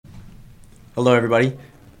Hello, everybody.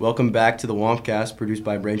 Welcome back to the Wompcast, produced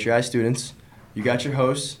by Braintree High students. You got your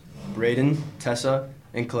hosts, Braden, Tessa,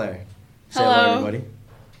 and Claire. Say hello, everybody.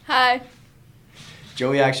 Hi.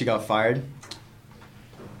 Joey actually got fired.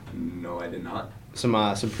 No, I did not. Some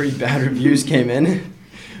pretty bad reviews came in,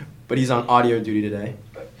 but he's on audio duty today.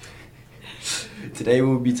 Today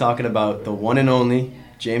we'll be talking about the one and only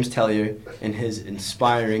James Tellier and his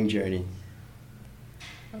inspiring journey.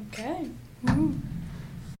 Okay. Woo.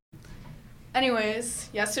 Anyways,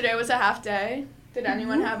 yesterday was a half day. Did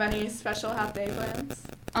anyone have any special half day plans?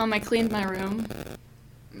 I cleaned my room.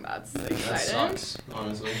 That's exciting. That sucks,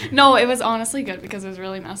 honestly. No, it was honestly good because it was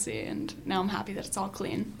really messy, and now I'm happy that it's all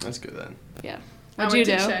clean. That's good then. Yeah. I What'd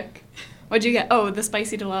you went do? to Chick. What'd you get? Oh, the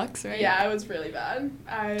spicy deluxe, right? Yeah, it was really bad.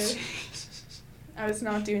 I was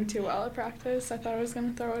not doing too well at practice. I thought I was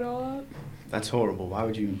going to throw it all up. That's horrible. Why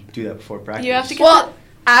would you do that before practice? You have to get Well,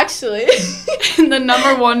 actually. the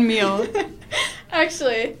number one meal.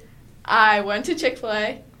 Actually, I went to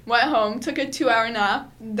Chick-fil-A, went home, took a 2-hour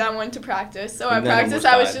nap, then went to practice. So And at then practice, almost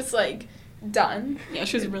I was died. just, like, done. Yeah,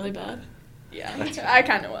 she was really bad. Yeah, That's I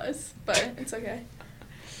kind of was, but it's okay.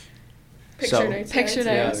 Picture So- day today. Picture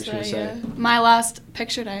day Yeah, I was was gonna today, say. yeah. My last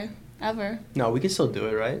picture day ever. No, we can still do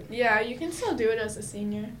it, right? Yeah, you can still do it as a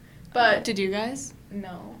senior, but Did you guys?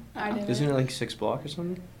 no, I didn't. Isn't it like 6 block or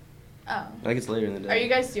something? Oh. I think it's later in the day. Are you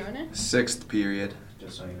guys doing it? 6th period,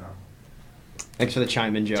 just so you know. Thanks for the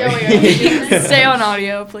chime in, Joey. Joey, are you doing it? Stay on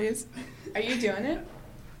audio, please. Are you doing it?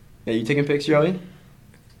 Yeah, you taking pics, Joey?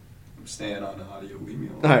 I'm staying on the audio, leave me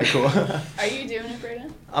alone. All right, cool. Are you doing it,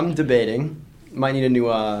 Brayden? I'm debating. Might need a new,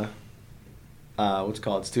 what's it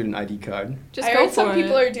called, student ID card. Just I go heard for some it.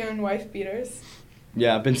 people are doing wife beaters.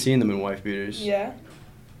 Yeah, I've been seeing them in wife beaters. Yeah.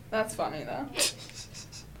 That's funny, though.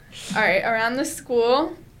 All right, around the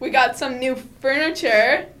school, we got some new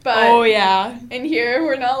furniture, but Oh, yeah. in here,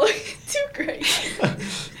 we're not looking too great.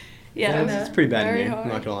 Yeah. it's pretty bad in Very here, hard.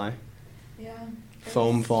 I'm not gonna lie. Yeah.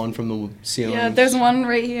 Foam falling from the ceiling. Yeah, there's one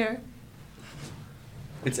right here.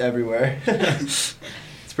 It's everywhere. It's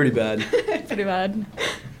pretty bad. Pretty bad.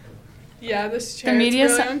 Yeah, this chair media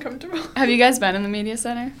is really ce- uncomfortable. Have you guys been in the media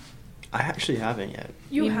center? I actually haven't yet.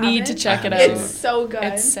 You need to haven't? check it I out. haven't. It's so good.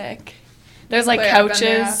 It's sick. There's like Claire, I've been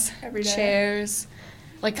there couches, every day. chairs,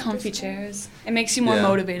 like comfy chairs. It makes you more Yeah.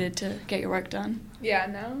 motivated to get your work done. Yeah,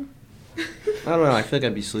 no. I don't know, I feel like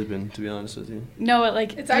I'd be sleeping, to be honest with you. No, it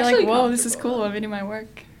like It's you're actually like, whoa, this is comfortable. cool. I'm doing my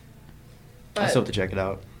work. I still have to check it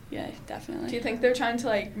out. Yeah, definitely. Do you think they're trying to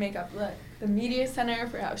like make up the media center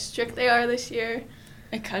for how strict they are this year?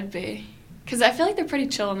 It could be, cause I feel like they're pretty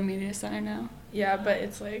chill in the media center now. Yeah, but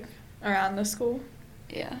it's like around the school.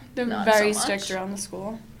 Yeah, they're Not very so strict much. around the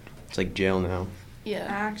school. It's like jail now. Yeah.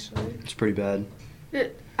 Actually, It's pretty bad.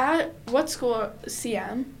 at what school?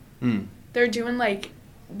 CM. Mm. They're doing like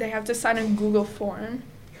they have to sign a Google form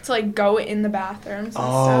to like go in the bathrooms and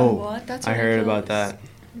Oh. stuff. What? That's I heard about ridiculous. that.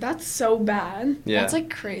 That's so bad. Yeah. That's like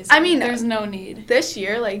crazy. I mean, there's no need. This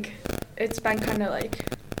year, like, it's been kind of like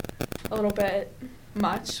a little bit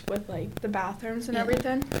much with like the bathrooms and Yeah.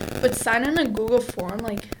 everything. But signing a Google form,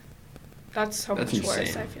 like, that's so That's much worse.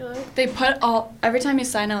 insane. I feel like. They put every time you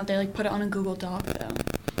sign out, they like put it on a Google Doc though.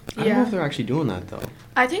 I don't know if they're actually doing that, though.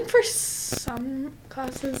 I think for some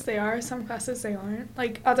classes they are, some classes they aren't.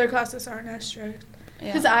 Like other classes aren't as strict. Yeah.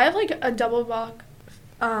 Because I have like a double block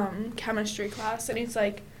chemistry class, and it's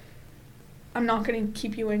like, I'm not gonna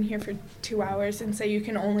keep you in here for 2 hours and say you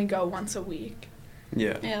can only go once a week.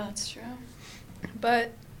 Yeah. Yeah, that's true.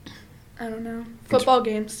 But I don't know. Football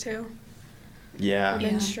games too. Yeah. I've Yeah.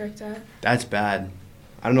 been strict at. That's bad.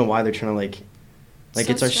 I don't know why they're trying to, like So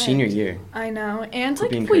it's our senior strict. year. I know, and We're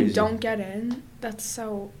like being if we crazy. don't get in, that's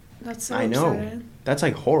so I know. upsetting. That's,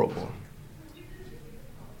 like, horrible.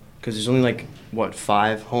 Because there's only, like, what,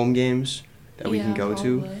 5 home games that we can Yeah, go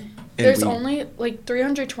to? probably. And There's we- only like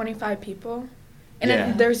 325 people, and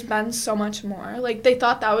Yeah. there's been so much more. Like they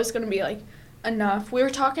thought that was gonna be like enough. We were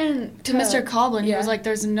talking To Mr. Coblin, he yeah. was like,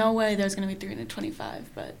 "There's no way there's gonna be 325,"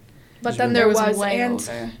 but but There's then been- there was was, way and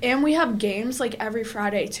over. and we have games like every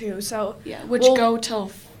Friday too. So yeah, which Well- go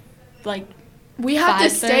till like we have to 5:30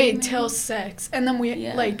 stay maybe? till 6, and then we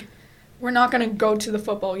Yeah. like. We're not gonna go to the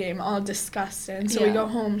football game all disgusted. So we Yeah. go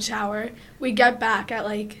home, shower. We get back at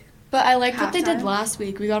like But I like what they did Halftime. last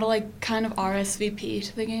week. We got to like kind of RSVP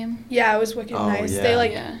to the game. yeah, it was wicked Oh, nice. yeah. They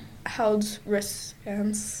like yeah, held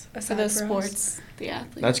wristbands for aside the us. sports, the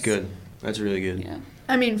athletes. That's good. That's really good. Yeah,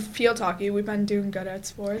 I mean, field hockey. We've been doing good at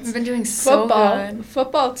sports. we've been doing so good.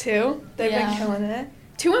 Football too. They've Yeah. been killing it.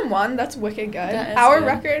 2-1. That's wicked good. That is Our good.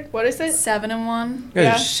 record. What is it? 7-1. You guys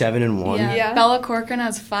Yeah. are 7-1. Yeah. Yeah. Bella Corcoran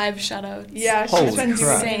has 5 shutouts. Yeah, she's Holy been doing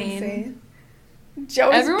crap. insane.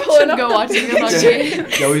 Joey's Everyone pulling should up go the watch the picture.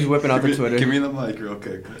 hockey. Joey's whipping out the Twitter. Give me the mic real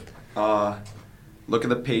quick. Look at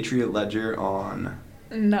the Patriot Ledger on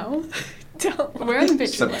No. Don't. We're in the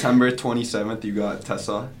picture. September 27th. You got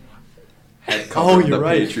Tessa. Head cover Oh, of you're the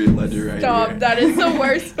right. Patriot Ledger right Stop. here. That is the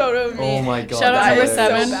worst photo of me. Oh my god. Shout out That number is so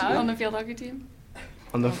 7 bad. on the field hockey team.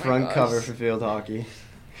 On the Oh my front gosh. cover for field hockey.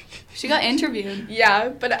 She got interviewed. Yeah,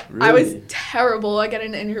 but I was Really? terrible at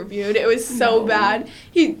getting interviewed. It was so No. bad.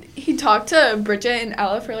 He talked to Bridget and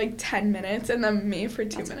Ella for like 10 minutes and then me for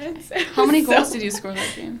 2 minutes. It How many was goals so- did you score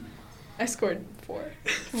that game? I scored 4.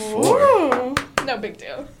 4? No big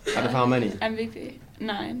deal. Out of how many? MVP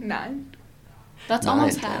 9. 9. That's 9,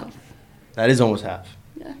 almost damn. half. That is almost half.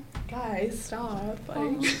 Yeah. Guys, stop. Like,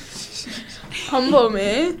 Oh. humble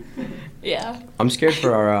me. Yeah. I'm scared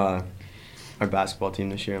for our basketball team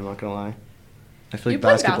this year, I'm not gonna lie. I feel You like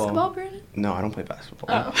play basketball, Brandon? No, I don't play basketball.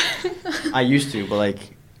 Oh. I used to, but like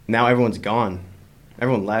now everyone's gone.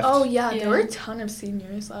 Everyone left. Oh, yeah, Yeah. there were a ton of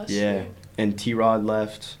seniors last Yeah. year. And T-Rod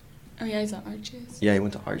left. Oh yeah, he's at Archie's. Yeah, he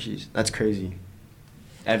went to Archie's. That's crazy.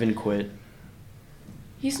 Evan quit.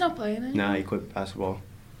 He's not playing anymore? Nah, he quit basketball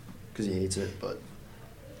because he hates it. But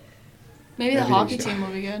Maybe the Everything's hockey gone. team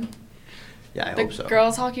will be good. yeah, I The hope so.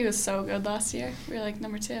 girls hockey was so good last year. We were like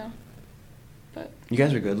number 2. But You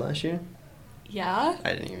guys were good last year. yeah,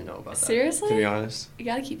 I didn't even know about that. Seriously? To be honest, you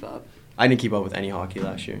gotta keep up. I didn't keep up with any hockey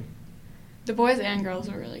last year. The boys and girls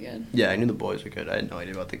were really good. Yeah, I knew the boys were good. I had no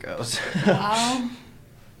idea about the girls. Wow.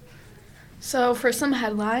 So, for some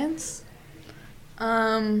headlines,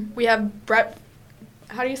 we have Brett.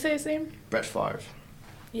 How do you say his name? Brett Favre.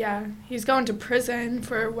 Yeah, he's going to prison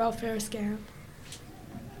for a welfare scam.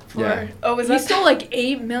 Yeah. Oh, was He that stole like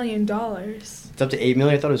 $8 million. It's up to 8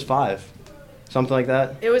 million. I thought it was 5, something like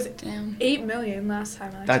that. It was Damn. $8 million last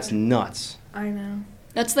time. I That's checked. nuts. I know.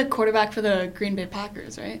 That's the quarterback for the Green Bay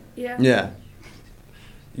Packers, right? Yeah. Yeah.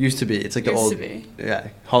 Used to be. It's like the Used old. to be. Yeah,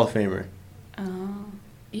 Hall of Famer. Oh.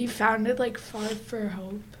 He founded like Five for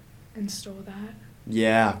Hope and stole that.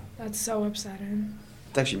 Yeah, That's so upsetting.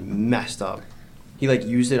 it's actually messed up. He like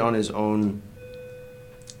used it on his own.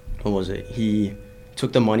 What was it? He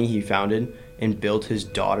took the money he founded and built his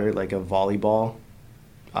daughter like a volleyball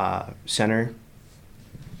center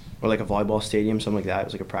or like a volleyball stadium, something like that. It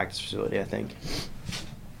was like a practice facility, I think,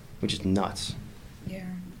 which is nuts. Yeah.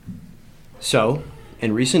 So,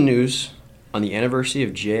 in recent news, on the anniversary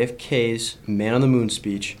of JFK's Man on the Moon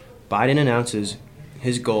speech, Biden announces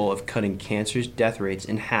his goal of cutting cancer's death rates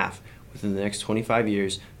in half within the next 25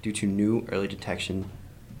 years due to new early detection.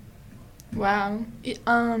 Wow.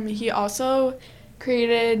 He also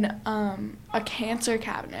created a cancer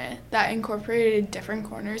cabinet that incorporated different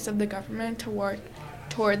corners of the government to work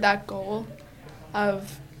toward that goal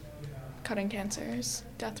of cutting cancer's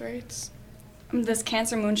death rates. This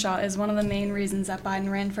cancer moonshot is one of the main reasons that Biden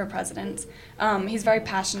ran for president. He's very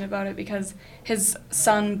passionate about it because his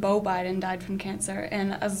son, Beau Biden, died from cancer,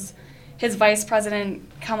 and as his vice president,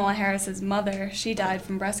 Kamala Harris's mother, she died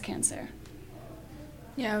from breast cancer.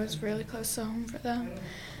 Yeah, it was really close to home for them.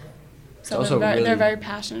 So also they're really- very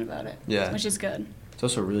passionate about it, Yeah. which is good. It's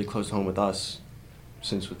also really close to home with us,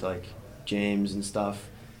 since with like James and stuff,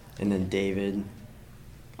 and then David.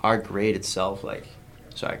 Our grade itself, like,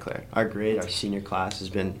 sorry Claire, our senior class has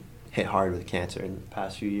been hit hard with cancer in the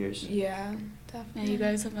past few years. Yeah, Yeah, definitely. you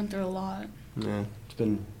guys have been through a lot. Yeah, it's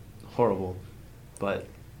been horrible. But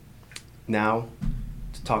now,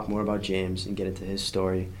 to talk more about James and get into his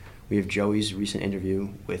story, we have Joey's recent interview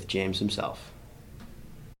with James himself.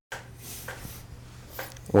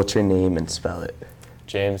 What's your name and spell it?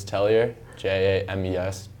 James Tellier,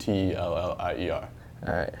 James Tellier.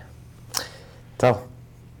 All right. Tell.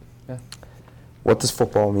 Yeah. What does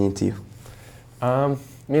football mean to you?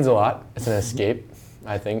 Means a lot. It's an escape,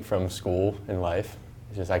 I think, from school and life.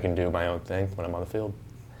 It's just I can do my own thing when I'm on the field.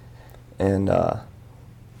 And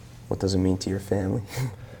what does it mean to your family?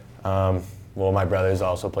 Well, my brothers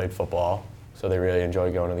also played football, so they really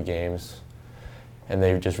enjoy going to the games, and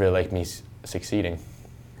they just really like me succeeding.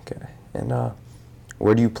 Okay. And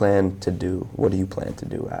what do you plan to do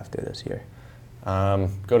after this year?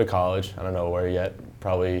 Go to college. I don't know where yet.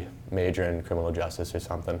 Probably major in criminal justice or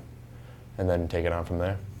something, and then take it on from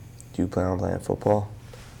there. Do you plan on playing football?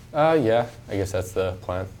 Yeah, I guess that's the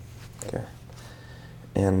plan. Okay.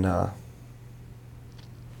 And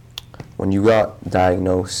when you got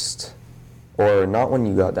diagnosed, or not when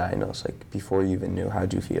you got diagnosed, like before you even knew,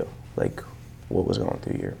 how'd you feel? Like, what was going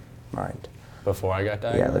through your mind? Before I got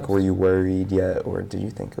diagnosed? Yeah, like were you worried yet, or did you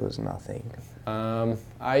think it was nothing?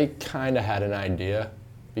 I kind of had an idea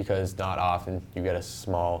because not often you get a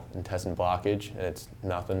small intestine blockage and it's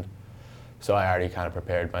nothing. So I already kind of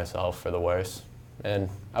prepared myself for the worst. And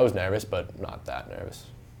I was nervous, but not that nervous.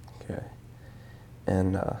 Okay.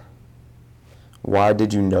 And why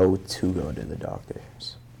did you know to go to the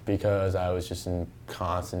doctors? Because I was just in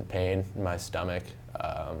constant pain in my stomach.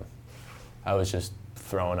 I was just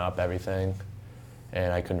throwing up everything,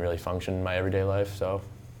 and I couldn't really function in my everyday life, so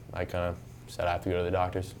I kind of said I have to go to the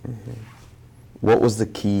doctors. Mm-hmm. What was the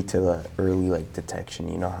key to the early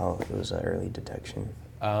detection? You know how it was an early detection?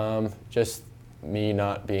 Just me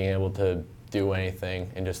not being able to do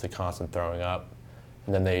anything and just the constant throwing up.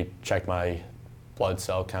 And then they checked my blood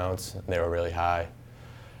cell counts, and they were really high,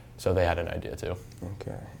 so they had an idea too.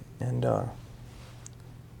 Okay. And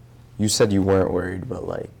you said you weren't worried, but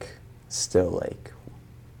still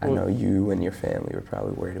I know you and your family were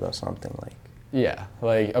probably worried about something Yeah,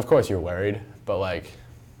 of course you're worried, but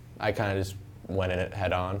I kind of just went in it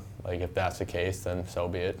head on. If that's the case, then so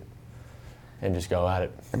be it, and just go at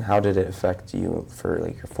it. And how did it affect you for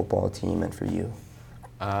your football team and for you?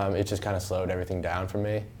 It just kind of slowed everything down for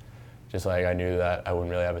me. Just I knew that I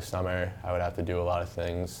wouldn't really have a summer. I would have to do a lot of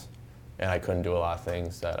things, and I couldn't do a lot of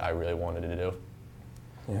things that I really wanted to do.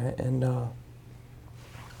 Yeah, and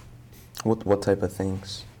what type of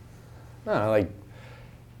things? I don't know,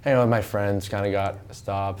 hanging out with my friends kind of got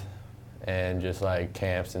stopped, and just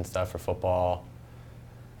camps and stuff for football,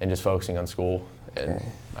 and just focusing on school. And Okay.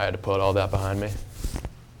 I had to put all that behind me.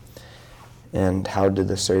 And how did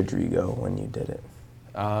the surgery go when you did it?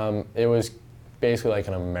 It was basically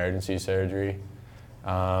an emergency surgery.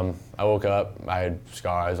 I woke up, I had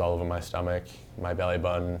scars all over my stomach, my belly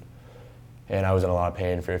button, and I was in a lot of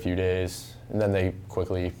pain for a few days. And then they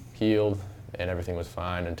quickly healed, and everything was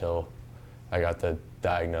fine until I got the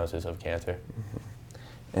diagnosis of cancer.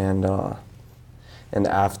 Mm-hmm. And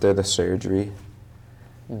after the surgery,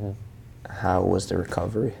 Mm-hmm. how was the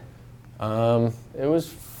recovery? It was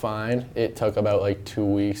fine. It took about 2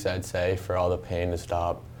 weeks, I'd say, for all the pain to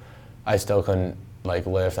stop. I still couldn't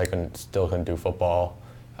lift. I still couldn't do football.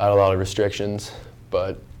 I had a lot of restrictions,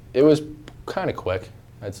 but it was kind of quick,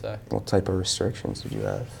 I'd say. What type of restrictions did you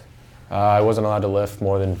have? I wasn't allowed to lift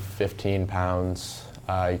more than 15 pounds.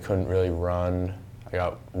 I couldn't really run. I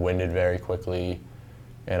got winded very quickly,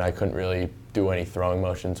 and I couldn't really do any throwing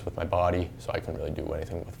motions with my body, so I couldn't really do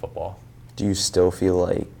anything with football. Do you still feel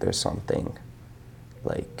there's something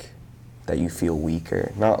that you feel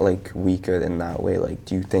weaker? Not weaker in that way.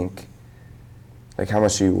 Do you think, how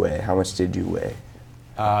much do you weigh? How much did you weigh?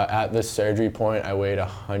 At the surgery point, I weighed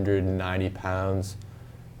 190 pounds,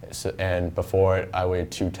 and before it, I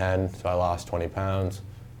weighed 210, so I lost 20 pounds.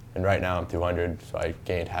 And right now I'm 200, so I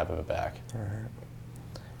gained half of it back. All right.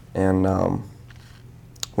 And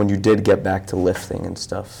when you did get back to lifting and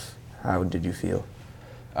stuff, how did you feel?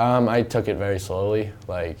 I took it very slowly.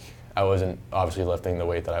 I wasn't obviously lifting the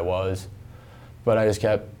weight that I was, but I just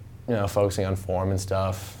kept, focusing on form and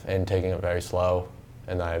stuff and taking it very slow.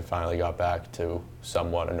 And then I finally got back to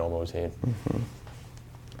somewhat a normal routine. Mm-hmm.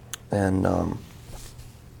 And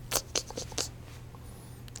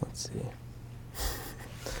let's see.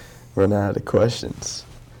 Running out of questions.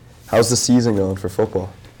 How's the season going for football?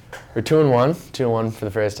 We're 2-1, 2-1 for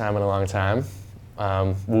the first time in a long time.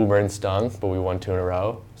 Woburn stung, but we won 2 in a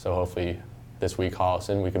row. So hopefully this week,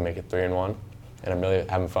 Holliston, we can make it 3-1. And I'm really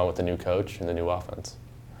having fun with the new coach and the new offense.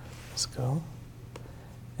 Let's go.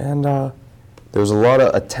 And there was a lot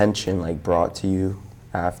of attention brought to you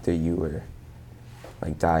after you were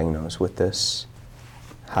diagnosed with this.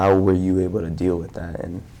 How were you able to deal with that?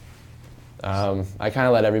 And I kind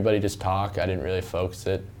of let everybody just talk. I didn't really focus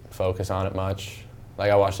on it much.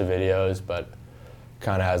 I watched the videos, but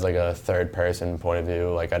kind of as a third person point of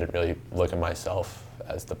view. I didn't really look at myself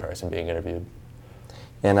as the person being interviewed.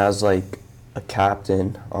 And as a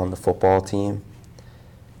captain on the football team,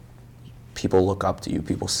 people look up to you.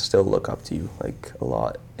 People still look up to you a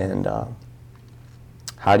lot. And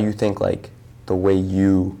how do you think the way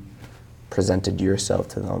you presented yourself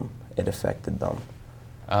to them, it affected them?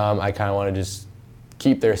 I kind of want to just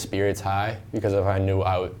keep their spirits high, because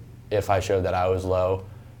if I showed that I was low,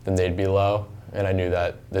 then they'd be low. And I knew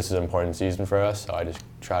that this is an important season for us, so I just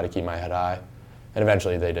try to keep my head high. And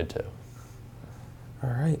eventually they did too. All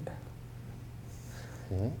right.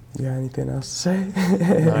 Mm-hmm. You got anything else to say?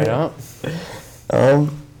 No, I don't.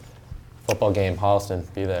 Football game, Holliston,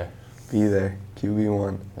 be there. Be there,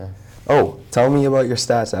 QB1. Yeah. Oh, tell me about your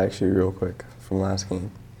stats actually real quick from last game.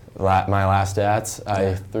 My last stats,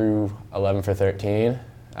 I threw 11 for 13,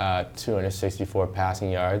 264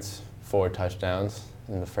 passing yards, 4 touchdowns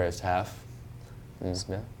in the first half.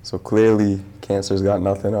 Yeah. So clearly, cancer's got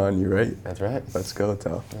nothing on you, right? That's right. Let's go,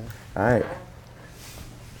 Tal. Yeah. All right.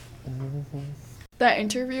 That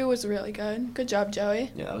interview was really good. Good job,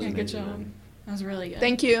 Joey. Yeah, that was Yeah, good amazing, job. man. That was really good.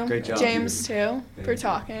 Thank you, Great job. James, too, for Thank you.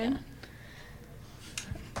 talking.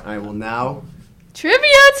 All right, well, now Trivia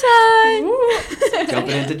time!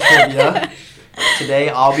 jumping into trivia. Today,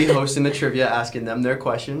 I'll be hosting the trivia, asking them their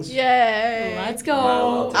questions. Yay. Let's go.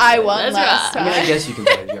 Wow. I won Let's last rock. I mean, I time. guess you can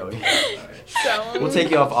play, Joey. So, We'll take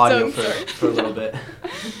you off audio so for a little bit.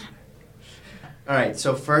 All right,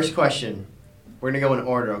 so first question. We're going to go in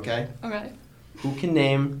order, okay? Okay. Who can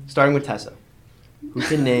name, starting with Tessa, who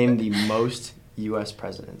can name the most U.S.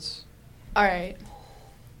 presidents? All right.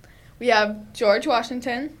 We have George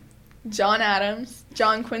Washington, John Adams,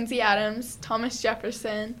 John Quincy Adams, Thomas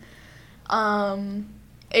Jefferson,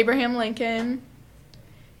 Abraham Lincoln,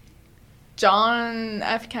 John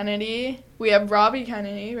F. Kennedy. We have Robbie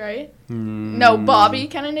Kennedy, right? No, Bobby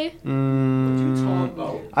Kennedy. What you talking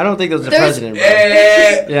about? I don't think that was the There's- president. bro.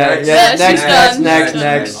 Yeah, Yeah, next, she's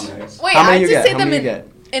next. done. Wait, How I many have you to get? say How them many you get?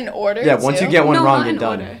 in order. Yeah, once you too? get one No, wrong, not you're in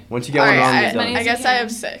done. order. Once you get All one right, wrong, I you're done. guess I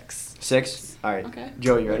have 6. 6? All right. Okay.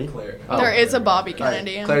 Joe, you ready? Claire. Oh. There is a Bobby All right,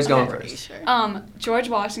 Kennedy. Claire's going pretty first. sure. George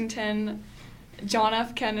Washington, John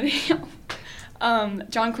F. Kennedy,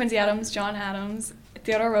 John Quincy Adams, John Adams,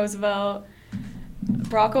 Theodore Roosevelt,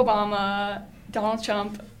 Barack Obama, Donald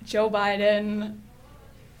Trump, Joe Biden,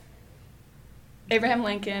 Abraham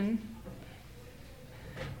Lincoln.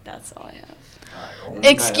 That's all I have.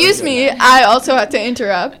 Excuse me, I also have to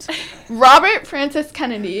interrupt. Robert Francis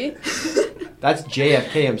Kennedy. That's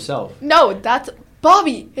JFK himself. No, that's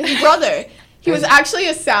Bobby, his brother. He was actually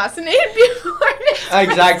assassinated before this.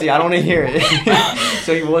 Exactly. I don't want to hear it.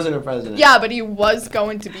 So he wasn't a president. Yeah, but he was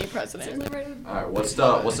going to be president. All right, what's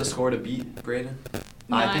the score to beat, Brayden?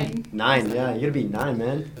 I think 9. Yeah, you gotta be 9,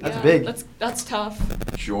 man. That's Yeah, big. That's tough.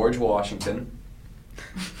 George Washington,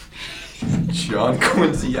 John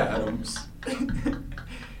Quincy Adams,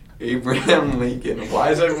 Abraham Lincoln.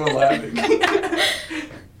 Why is everyone laughing?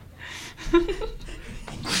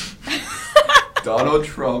 Donald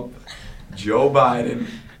Trump, Joe Biden,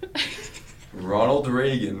 Ronald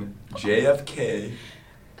Reagan, JFK,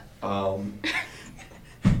 Barack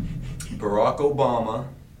Obama.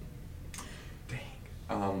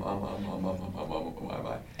 Why am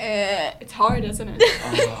I? It's hard, isn't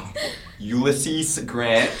it? Ulysses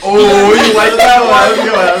Grant. Oh, you like that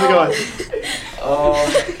one?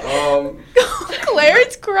 How's it going?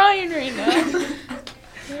 Claire's crying right now.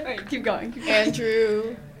 Alright, keep going.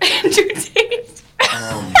 Andrew. Andrew Tate.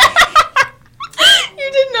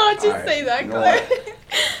 You did not just Alright, say that, you know Claire. what?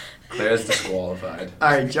 Claire's disqualified. All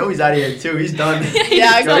right, Joey's out of here too. He's done.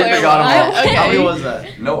 Yeah, Joey Claire forgot them won. all. Okay. How many was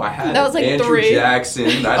that? No, I had That was like Andrew 3.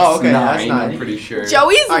 Jackson. That's Oh, okay, 9, that's 9. I'm pretty sure.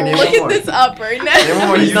 Joey's Alright, name one looking more. this up right now. Name one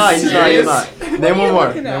more. He's not. He's not. He's not. What Name are one you more.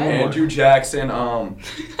 looking Name at? one more. Andrew Jackson.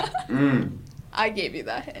 I gave you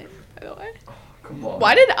that hint, by the way. Come on.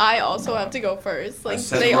 Why did I also have to go first? Like, I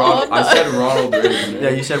said they Ron- all have I said Ronald Reagan. Yeah,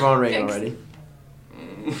 you said Ronald Reagan Thanks. already.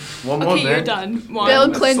 One more, Okay, man. you're done. 1, Bill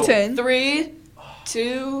That's Clinton. 3,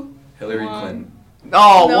 2. Hillary 1. Clinton.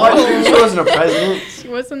 Oh, No. what? She wasn't a president. She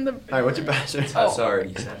wasn't the. All right, what's your bastard? That's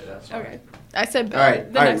already said it. That's Okay. I said Bill. All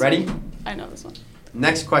right, The all right, next ready? one. I know this one.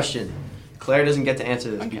 Next question. Claire doesn't get to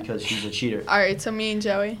answer this Okay. because she's a cheater. All right, so me and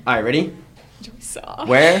Joey. All right, ready? Joey saw.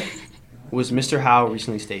 Where was Mr. Howe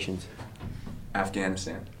recently stationed?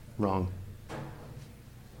 Afghanistan. Wrong.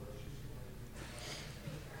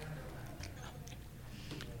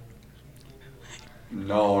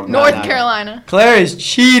 No, North no. Carolina. Claire is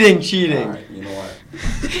cheating. Alright, you know what?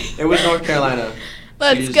 It was North Carolina.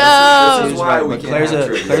 Let's She's- go. This is why right, we but can't Claire's have a-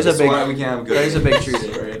 trivia. Claire's a This is big- why we can't have good Claire's a big trivia,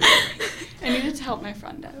 cheater. right? I needed to help my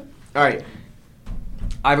friend out. All right.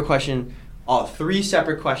 I have a question. 3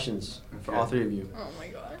 separate questions for all 3 of you. Oh my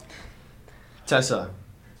god. Tessa,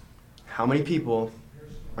 how many people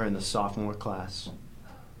are in the sophomore class?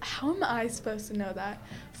 How am I supposed to know that?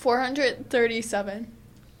 437.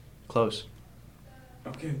 Close.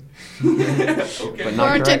 Okay. Okay. But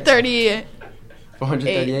not correct. 438.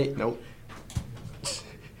 438? Nope.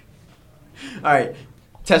 All right.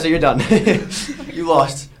 Tessa, you're done. You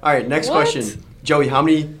lost. All right, next What? question. Joey, how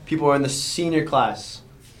many people are in the senior class?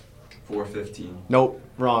 415. Nope,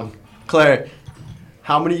 wrong. Claire,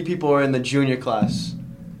 how many people are in the junior class?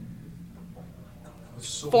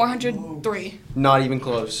 403. Not even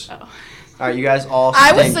close. Oh. All right, you guys all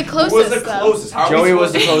I was stink. the closest. Who was the though. closest? How are Joey we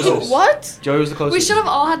was the supposed to know? closest. What? Joey was the closest. We should have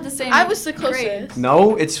all had the same. I was the grade. closest.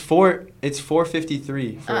 No, it's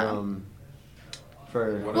 453 for Oh.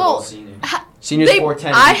 for What Well, about senior? seniors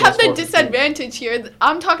 410. I and have the equals 415. disadvantage here.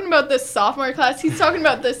 I'm talking about the sophomore class. He's talking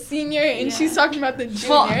about the senior, and Yeah. she's talking about the junior.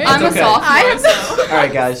 Well, I'm okay. a sophomore, I have so. All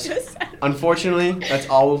right, guys. Just- Unfortunately, that's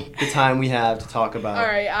all the time we have to talk about All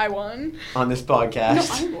right, I won. on this No,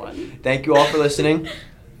 podcast. I won. Thank you all for listening.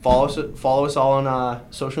 Follow us all on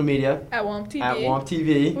social media At Womp TV. at Womp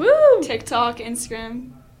TV, Woo! TikTok,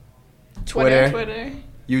 Instagram, Twitter, Twitter.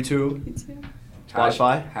 YouTube, YouTube.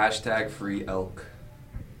 Spotify. Hashtag free elk.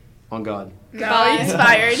 On God. No,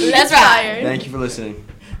 inspired. Let's ride. Thank you for listening.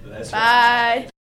 Bye.